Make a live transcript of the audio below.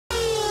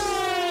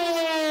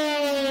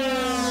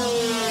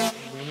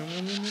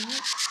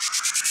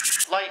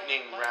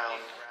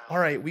All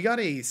right, we got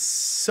a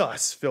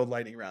sus-filled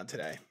lightning round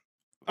today.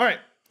 All right,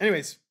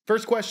 anyways,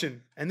 first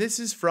question, and this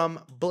is from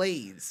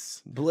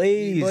Blaze.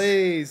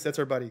 Blaze, that's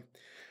our buddy.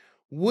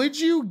 Would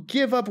you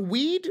give up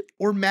weed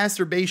or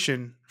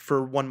masturbation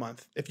for 1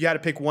 month if you had to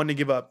pick one to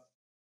give up?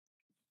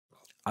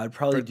 I'd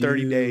probably do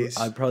 30 days.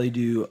 I'd probably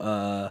do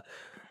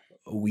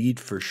weed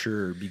for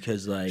sure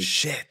because like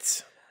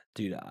shit,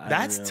 dude,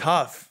 that's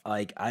tough.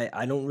 Like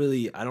I don't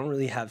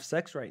really have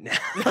sex right now.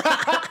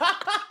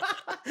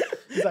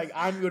 He's like,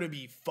 I'm gonna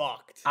be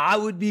fucked. I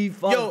would be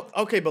fucked. Yo,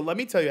 okay, but let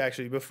me tell you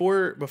actually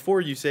before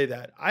you say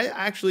that, I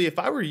actually, if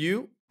I were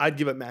you, I'd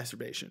give up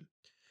masturbation.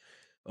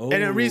 Oh.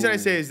 And the reason I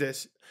say is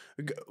this.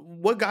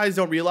 What guys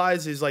don't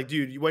realize is like,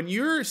 dude, when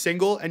you're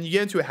single and you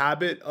get into a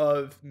habit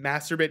of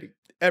masturbating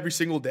every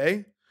single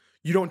day,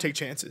 you don't take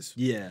chances.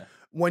 Yeah.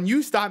 When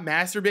you stop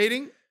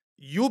masturbating,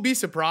 you'll be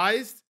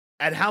surprised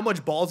at how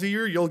much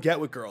ballsier you'll get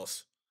with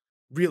girls.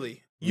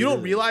 Really. You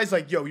don't realize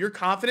like, yo, your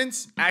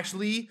confidence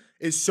actually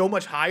is so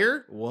much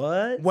higher.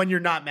 What? When you're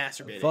not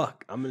masturbating.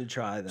 Fuck, I'm going to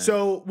try that.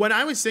 So when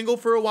I was single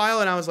for a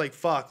while and I was like,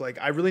 fuck, like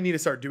I really need to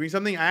start doing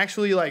something. I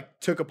actually like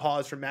took a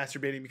pause from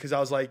masturbating because I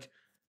was like,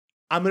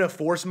 I'm going to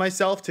force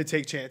myself to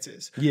take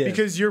chances. Yeah.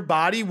 Because your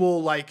body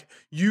will like,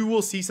 you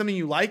will see something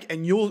you like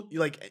and you'll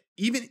like,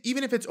 even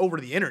if it's over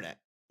the internet,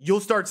 you'll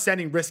start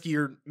sending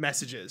riskier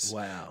messages.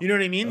 Wow. You know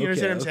what I mean? You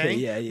understand what I'm saying?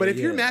 Yeah, but if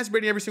you're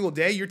masturbating every single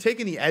day, you're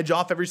taking the edge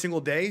off every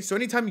single day. So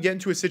anytime you get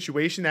into a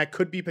situation that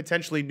could be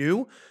potentially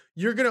new,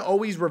 you're going to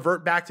always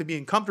revert back to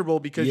being comfortable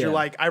because you're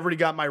like, I've already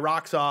got my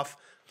rocks off.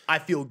 I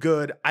feel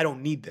good. I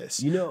don't need this.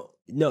 You know,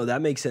 no,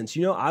 that makes sense.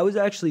 You know, I was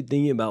actually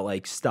thinking about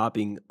like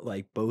stopping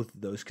like both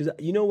of those because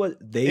you know what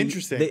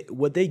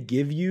what they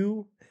give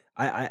you,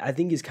 I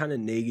think is kind of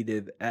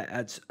negative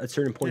at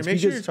certain points. Yeah,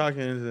 make sure you're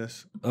talking into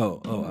this. Oh,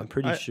 I'm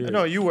pretty sure.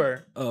 No, you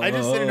were. I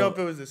just didn't know if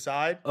it was the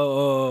side.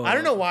 I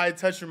don't know why I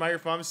touched your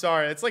microphone. I'm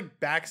sorry. It's like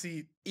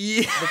backseat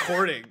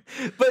recording.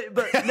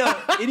 But no.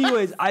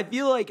 Anyways, I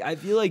feel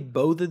like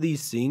both of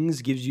these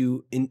things gives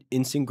you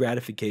instant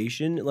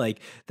gratification,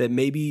 like that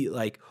maybe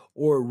like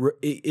or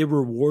it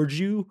rewards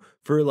you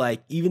for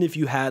like even if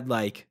you had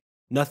like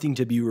nothing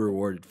to be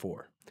rewarded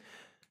for.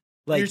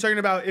 Like, you're talking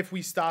about if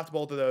we stopped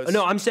both of those.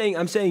 No, I'm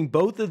saying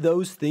both of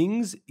those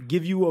things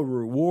give you a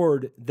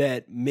reward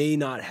that may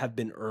not have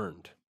been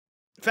earned.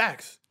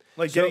 Facts.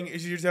 Like you're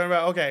talking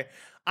about, okay,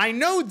 I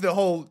know the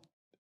whole,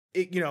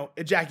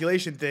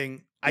 ejaculation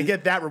thing. I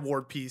get that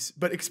reward piece,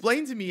 but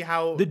explain to me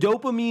how the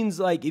dopamine's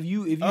like if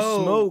you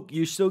smoke,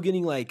 you're still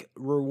getting like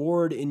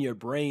reward in your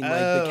brain. Like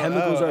the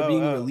chemicals are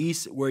being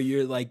released where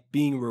you're like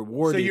being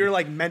rewarded. So you're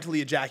like mentally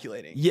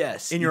ejaculating.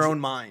 Yes. In your own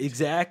mind.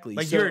 Exactly.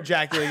 Like you're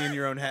ejaculating in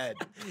your own head.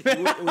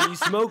 When you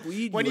smoke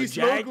weed, you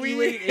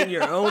ejaculate in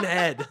your own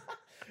head.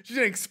 It's just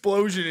an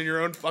explosion in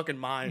your own fucking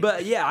mind.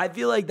 But yeah, I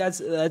feel like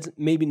that's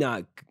maybe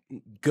not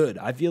good.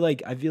 I feel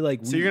like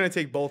so you're gonna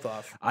take both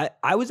off.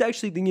 I was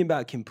actually thinking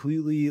about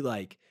completely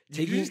like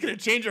you're just gonna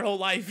change your whole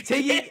life.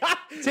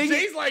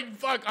 Jay's like,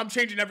 fuck, I'm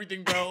changing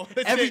everything, bro.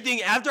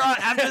 Everything after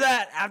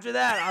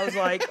that, I was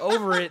like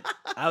over it.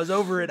 I was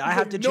over it. I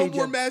have to change. No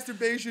more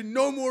masturbation,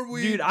 no more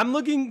weed. Dude, I'm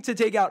looking to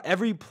take out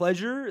every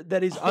pleasure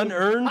that is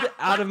unearned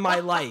out of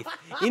my life.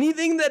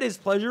 Anything that is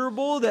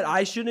pleasurable that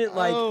I shouldn't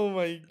like. Oh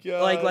my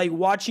god. Like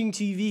watching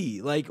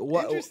TV. Like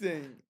what?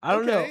 Interesting. I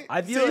don't know.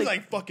 I feel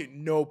like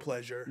fucking no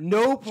pleasure.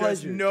 No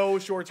pleasure. Just no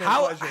short-term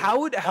pleasure.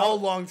 How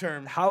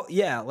long-term?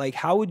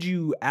 How would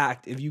you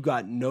act if you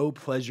got no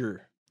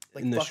pleasure?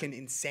 Like fucking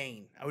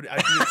insane. I'd be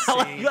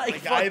insane.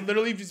 I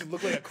literally just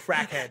look like a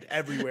crackhead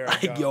everywhere.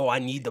 Like, yo, I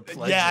need the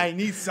pleasure. Yeah, I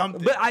need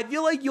something. But I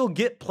feel like you'll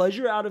get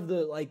pleasure out of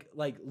the like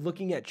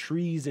looking at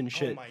trees and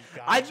shit. Oh my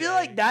god. I feel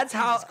like that's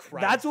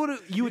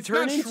what you would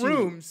turn into.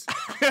 Shrooms.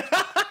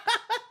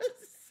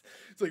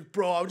 It's like,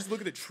 bro, I'll just look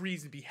at the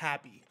trees and be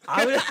happy.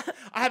 I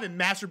haven't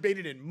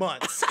masturbated in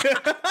months.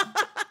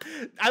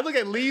 I look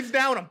at leaves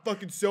now and I'm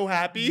fucking so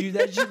happy. Dude,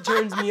 that shit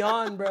turns me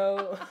on,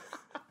 bro.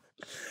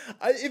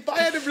 If I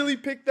had to really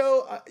pick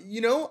though,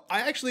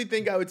 I actually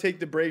think I would take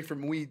the break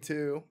from weed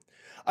too.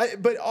 I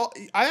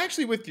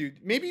actually with you.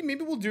 Maybe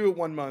we'll do it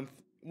 1 month.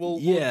 We'll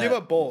give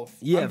up both.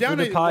 Yeah, I'm down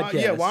for the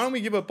podcast. Why don't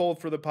we give up both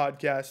for the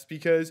podcast?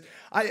 Because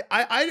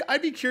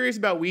I'd be curious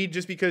about weed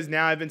just because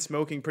now I've been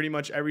smoking pretty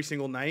much every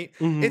single night.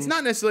 Mm-hmm. It's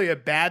not necessarily a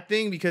bad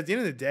thing because at the end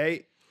of the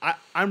day,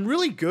 I'm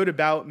really good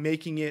about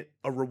making it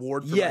a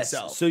reward for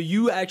myself. So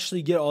you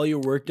actually get all your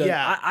work done.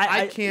 Yeah,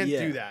 I can't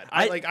do that.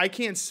 I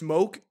can't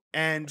smoke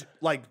and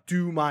like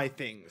do my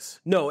things.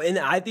 No, and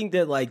I think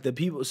that like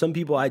some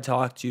people I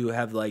talk to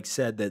have like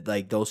said that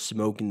like they'll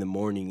smoke in the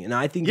morning, and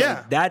I think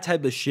like, that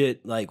type of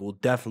shit like will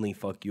definitely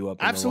fuck you up.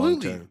 Absolutely, in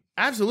the long term.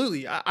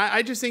 Absolutely.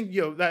 I just think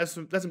that's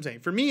what I'm saying.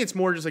 For me, it's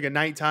more just like a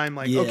nighttime.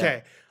 Like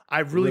okay,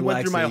 I really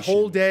went through my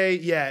whole day.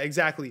 Yeah,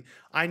 exactly.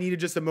 I needed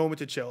just a moment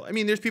to chill. I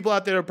mean, there's people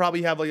out there that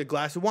probably have like a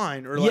glass of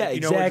wine or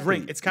like a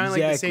drink. It's kind of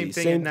like the same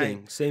thing at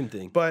night. Same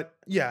thing. But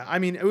yeah, I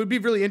mean, it would be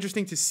really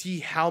interesting to see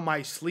how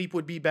my sleep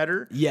would be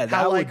better. Yeah, that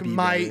how would be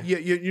my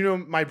better.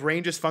 My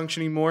brain just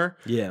functioning more.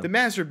 Yeah. The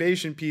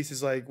masturbation piece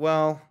is like,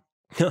 well,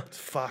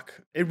 fuck.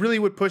 It really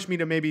would push me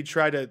to maybe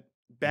try to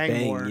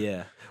bang more.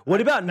 Yeah.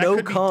 What about that no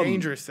could be cum?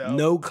 dangerous, though.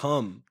 No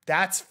cum.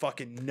 That's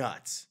fucking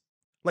nuts.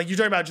 Like you're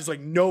talking about just like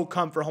no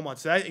cum for a whole month.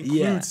 So that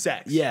includes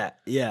sex. Yeah.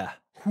 Yeah.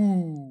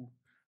 Whoo.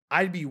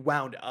 I'd be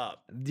wound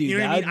up. Dude, you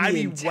know what I mean? I'd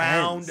be intense.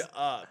 wound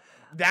up.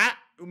 That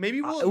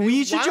maybe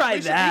we should try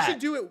that. We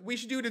should do it. We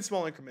should do it in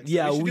small increments.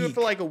 Yeah, we should do it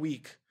for like a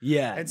week.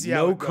 Yeah. And see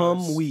how no it cum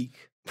goes.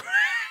 week.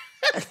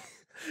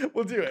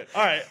 We'll do it.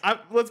 All right.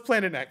 Let's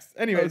plan it next.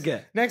 Anyways,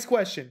 Okay. Next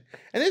question.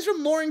 And this is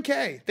from Lauren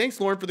K. Thanks,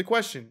 Lauren, for the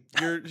question.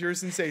 You're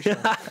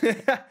sensational.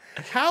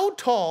 How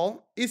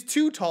tall is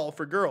too tall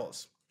for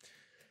girls?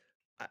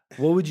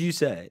 What would you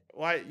say?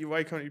 Why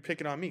can't you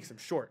picking on me? Because I'm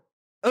short.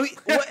 I mean,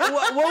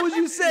 what would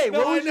you say? No,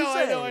 what would you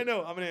say? I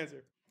know. I'm gonna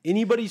answer.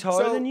 Anybody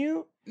taller So- than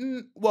you?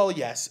 Well,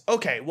 yes.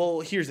 Okay. Well,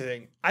 here's the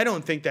thing. I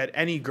don't think that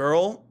any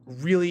girl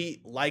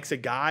really likes a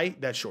guy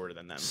that's shorter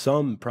than them.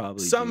 Some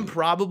probably. Some do.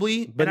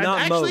 probably, But and not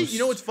I've actually, most. you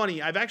know what's funny?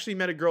 I've actually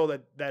met a girl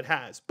that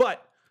has,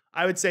 but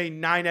I would say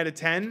 9 out of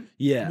 10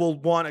 Yeah. will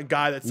want a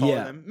guy that's taller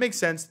Yeah. than them. Makes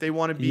sense. They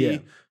want to be, Yeah.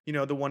 you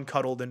know, the one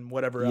cuddled and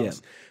whatever Yeah.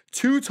 else.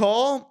 Too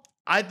tall,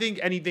 I think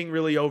anything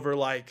really over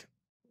like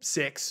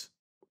 6.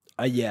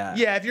 Yeah.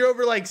 Yeah, if you're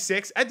over like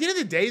 6, at the end of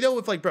the day, though,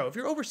 if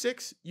you're over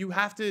 6, you're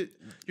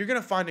gonna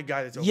find a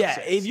guy that's over 6.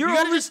 if you're you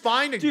gotta over- just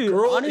find a dude,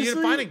 girl, honestly, you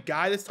gotta find a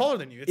guy that's taller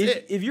than you. That's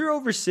it. If you're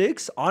over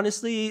 6,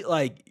 honestly,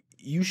 like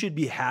you should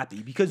be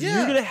happy because Yeah.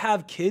 you're gonna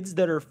have kids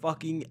that are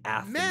fucking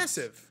athletes.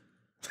 Massive.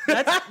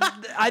 That's,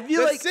 I feel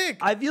That's like sick.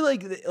 I feel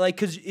like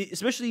because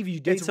especially if you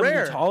date It's somebody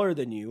rare. taller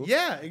than you.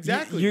 Yeah,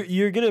 exactly.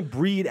 You're gonna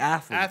breed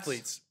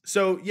athletes.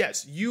 So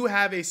yes, you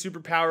have a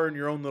superpower in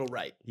your own little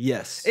right.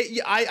 Yes.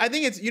 I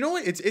think it's, you know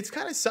what, it's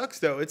kind of sucks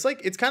though. It's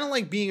kind of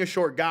like being a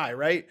short guy,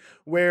 right?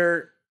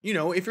 Where, you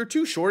know, if you're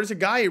too short as a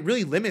guy, it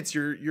really limits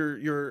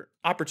your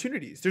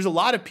opportunities. There's a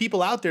lot of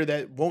people out there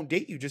that won't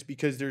date you just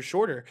because they're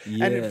shorter.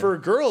 Yeah. And for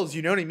girls,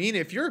 you know what I mean?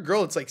 If you're a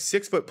girl, it's like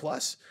 6 foot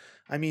plus.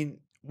 I mean,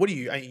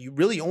 you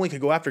really only could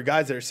go after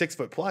guys that are 6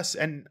 foot plus,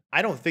 and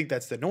I don't think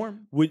that's the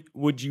norm.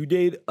 Would you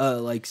date a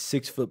like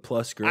 6 foot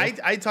plus girl? I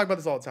talk about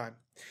this all the time.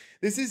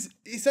 It's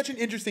such an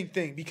interesting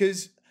thing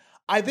because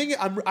I think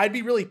I'd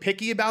be really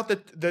picky about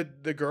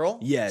the girl.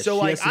 Yeah, So she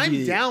like has to I'm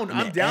be down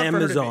an for her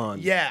Amazon.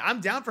 to be, yeah, I'm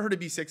down for her to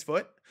be 6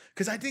 foot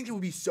because I think it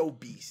would be so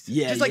beast.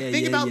 Yeah, Just like yeah,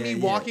 think yeah, about yeah, me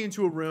yeah. walking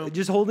into a room.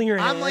 Just holding her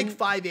hand. I'm like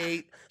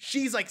 5'8",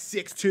 she's like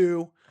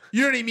 6'2".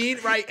 You know what I mean?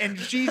 Right? And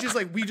she's just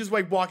like, we just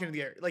like walk into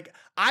the air. Like,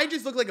 I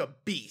just look like a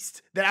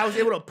beast that I was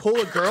able to pull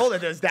a girl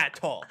that is that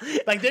tall.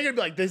 Like, they're gonna be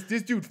like, this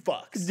dude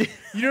fucks.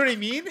 You know what I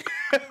mean?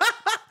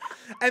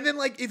 And then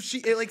like, if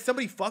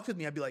somebody fucked with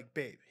me, I'd be like,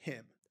 babe,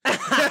 him.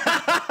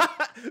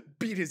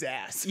 Beat his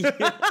ass.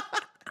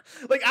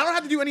 Like, I don't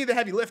have to do any of the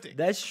heavy lifting.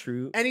 That's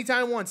true.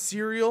 Anytime I want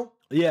cereal,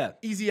 Yeah.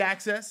 easy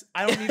access,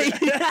 I don't need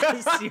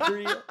it.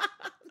 Cereal.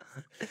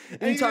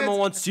 Anytime I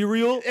want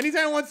cereal.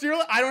 Anytime I want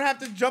cereal, I don't have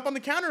to jump on the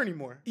counter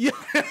anymore. Yeah.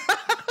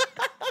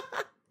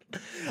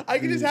 I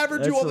can just have her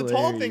do That's all the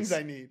tall hilarious. things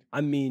I need.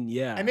 I mean,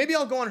 yeah. And maybe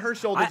I'll go on her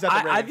shoulders at the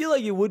I rave. feel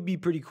like it would be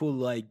pretty cool to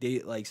like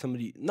date like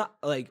somebody not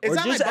like It's or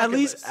on my just bucket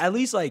list. at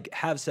least like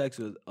have sex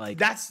with like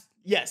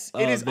Yes,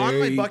 a it is on my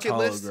very bucket tall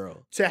list girl.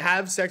 to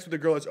have sex with a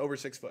girl that's over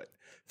 6 foot.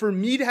 For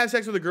me to have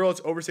sex with a girl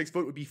that's over 6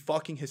 foot would be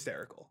fucking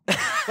hysterical.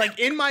 Like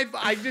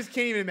I just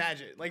can't even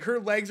imagine. Like her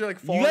legs are like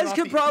falling you guys off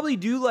could the- probably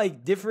do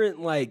like different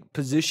like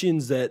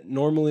positions that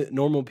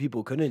normal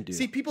people couldn't do.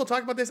 See, people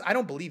talk about this. I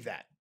don't believe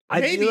that. I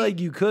Maybe. feel like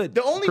you could.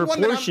 The only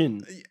proportion. one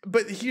that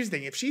but here's the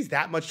thing: if she's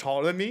that much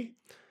taller than me,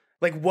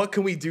 like what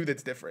can we do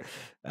that's different?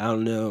 I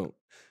don't know.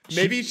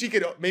 Maybe she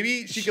could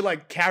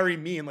like carry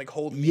me and like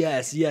hold me.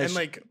 Yes, yes. And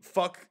like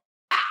fuck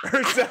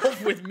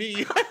herself with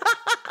me.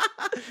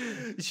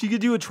 She could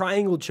do a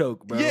triangle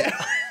choke, bro. Yeah.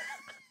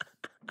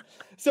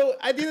 So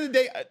at the end of the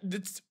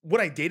day, would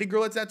I date a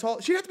girl that's that tall?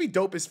 She'd have to be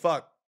dope as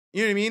fuck.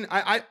 You know what I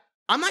mean?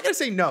 I'm not gonna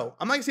say no.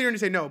 I'm not gonna sit here and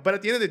say no. But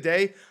at the end of the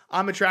day,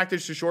 I'm attracted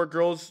to short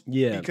girls.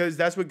 Yeah. Because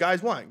that's what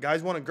guys want.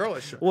 Guys want a girl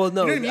that's short. Well,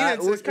 no, you know what I mean?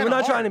 It's we're kinda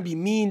not trying to hard. be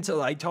mean to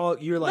like talk.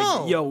 You're like,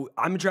 No. yo,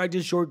 I'm attracted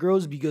to short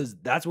girls because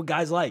that's what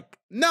guys like.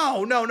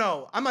 No.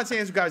 I'm not saying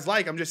that's what guys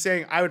like. I'm just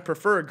saying I would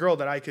prefer a girl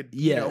that I could,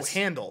 Yes.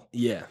 handle.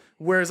 Yeah.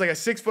 Whereas like a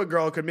 6 foot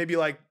girl could maybe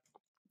like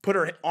put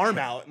her arm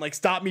out and like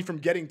stop me from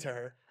getting to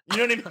her. You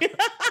know what I mean?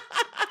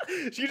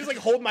 She could just like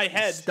hold my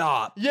head.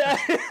 Stop. Yeah.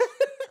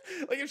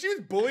 Like if she was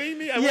bullying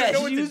me, I Yeah, wouldn't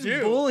know what she to was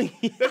do. bullying.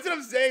 That's what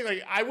I'm saying.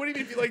 Like I wouldn't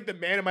even feel like the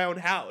man in my own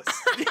house.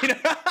 You know?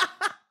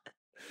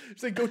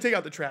 She's like, go take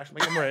out the trash. I'm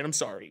like, I'm right. I'm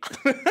sorry.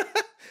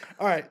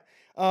 All right.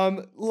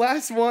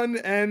 Last one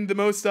and the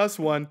most sus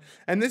one.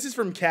 And this is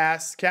from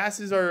Cass. Cass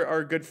is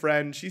our good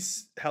friend.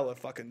 She's hella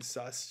fucking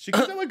sus. She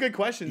comes up with good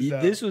questions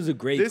though. This was a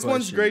great This question.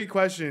 one's a great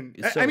question.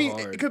 It's I so mean,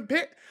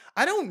 hard.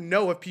 I don't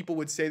know if people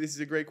would say this is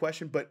a great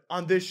question, but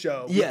on this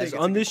show, we think Yes, it's a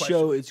on good this question.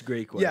 show, it's a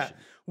great question. Yeah.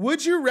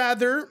 Would you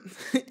rather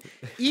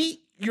eat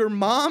your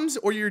mom's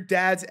or your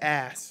dad's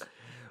ass?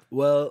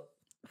 Well,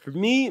 for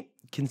me,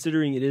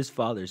 considering it is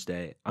Father's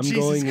Day,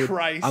 Jesus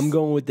Christ. I'm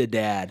going with the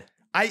dad.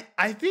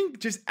 I think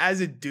just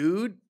as a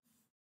dude,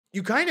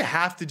 you kind of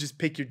have to just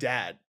pick your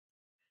dad.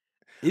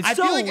 It's I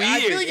so feel like, weird. I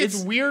feel like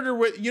it's weirder.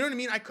 You know what I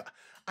mean?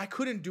 I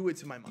couldn't do it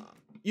to my mom.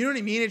 You know what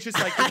I mean? It's just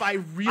like if I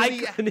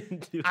really,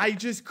 I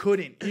just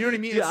couldn't. You know what I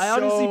mean? Yeah, I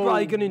honestly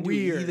probably couldn't do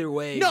it either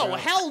way. No, bro.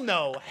 hell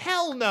no,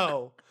 hell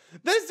no.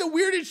 That's the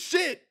weirdest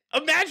shit.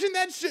 Imagine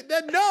that shit.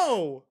 That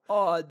no.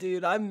 Oh,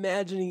 dude, I'm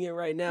imagining it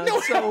right now. No,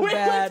 It's so wait,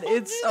 bad. let's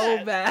It's do so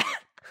that. bad.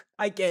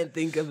 I can't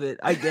think of it.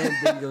 I can't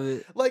think of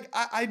it. Like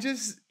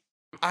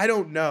I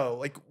don't know.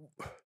 Like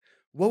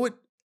what would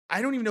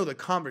I don't even know the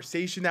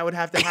conversation that would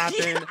have to happen.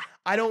 Yeah.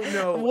 I don't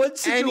know. What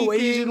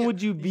situation anything. would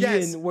you be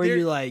Yes, in where there-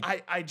 you're like,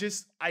 I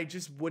just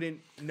wouldn't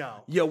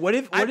know. yo, what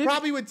if? I'd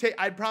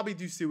probably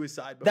do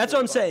suicide. That's before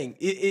what I'm fuck. saying.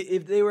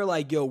 If they were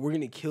like, yo, we're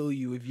gonna kill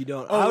you if you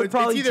don't. I Oh, would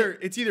probably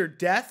it's either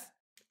death,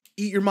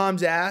 eat your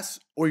mom's ass,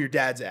 or your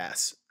dad's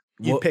ass.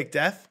 You'd Well- pick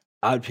death?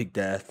 I'd pick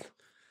death.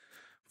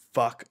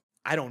 Fuck.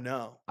 I don't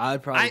know.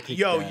 I'd probably pick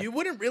death. You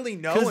wouldn't really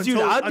know 'Cause, dude,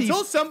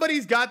 until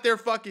somebody's got their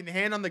fucking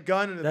hand on the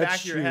gun in the That's back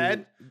of your true.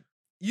 head.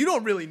 You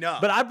don't really know.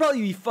 But I'd probably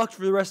be fucked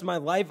for the rest of my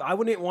life. I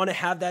wouldn't want to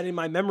have that in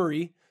my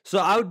memory. So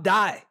I would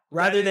die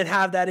rather than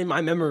have that in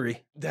my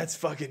memory. That's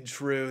fucking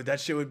true. That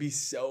shit would be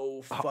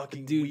so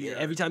fucking Dude, weird.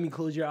 every time you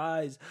close your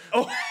eyes,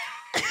 Oh,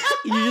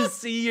 you just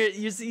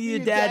see your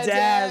dad's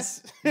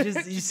ass. You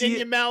Just see in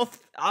your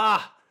mouth.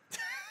 Ah.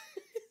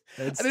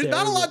 That's There's not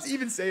a terrible. lot to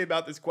even say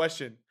about this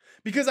question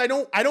because I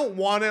don't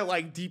want to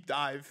like deep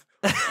dive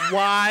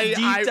why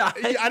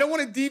I don't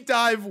want to deep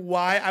dive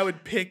why I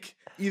would pick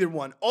either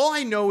one. All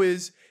I know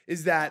is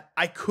that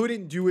I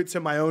couldn't do it to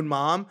my own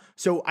mom,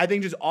 so I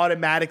think just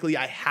automatically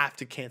I have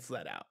to cancel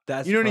that out.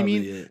 That's you know what I probably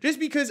mean? it. Just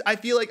because I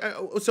feel like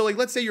so like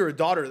let's say you're a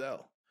daughter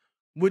though,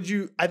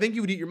 I think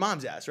you would eat your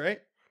mom's ass, right?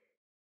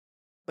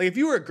 Like if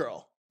you were a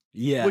girl,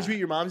 Yeah. would you eat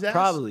your mom's ass?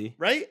 Probably.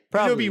 Right? 'Cause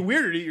Probably. it would be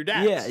weirder to eat your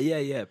dad's.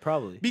 Yeah,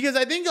 probably. Because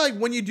I think like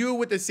when you do it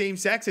with the same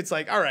sex, it's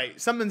like, all right,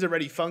 something's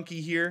already funky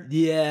here.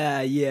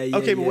 Yeah.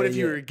 Okay, but what if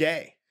you were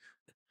gay?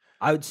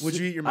 Would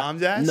you eat your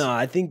mom's ass? No,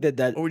 I think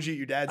that Or would you eat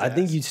your dad's ass? I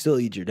think you'd still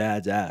eat your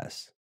dad's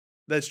ass.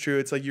 That's true.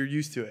 It's like you're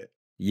used to it.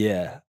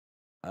 Yeah.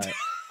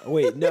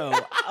 Wait, no.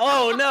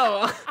 Oh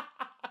no.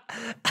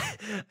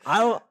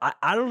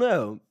 I don't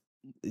know.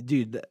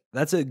 Dude,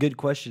 that's a good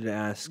question to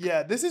ask.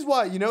 Yeah, this is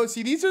why,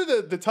 see, these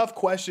are the tough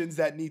questions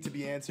that need to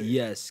be answered.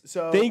 Yes.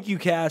 So Thank you,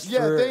 Cass,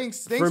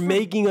 thanks for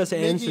making us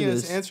answer making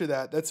us this. answer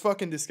that. That's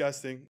fucking disgusting.